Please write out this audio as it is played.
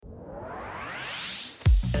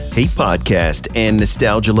Hey, podcast and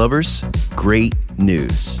nostalgia lovers, great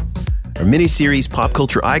news. Our miniseries Pop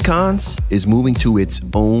Culture Icons is moving to its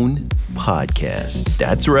own podcast.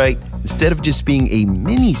 That's right. Instead of just being a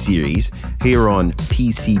mini-series here on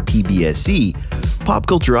PCPBSC, Pop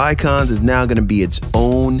Culture Icons is now going to be its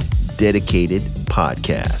own dedicated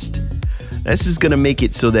podcast. This is going to make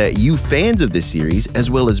it so that you fans of this series,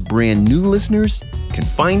 as well as brand new listeners, can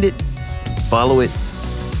find it, follow it,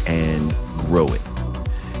 and grow it.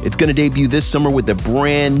 It's going to debut this summer with a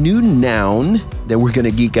brand new noun that we're going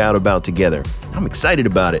to geek out about together. I'm excited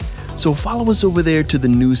about it. So follow us over there to the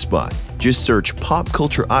news spot. Just search Pop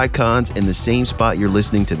Culture Icons in the same spot you're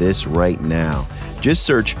listening to this right now. Just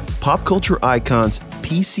search Pop Culture Icons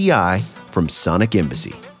PCI from Sonic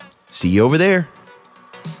Embassy. See you over there.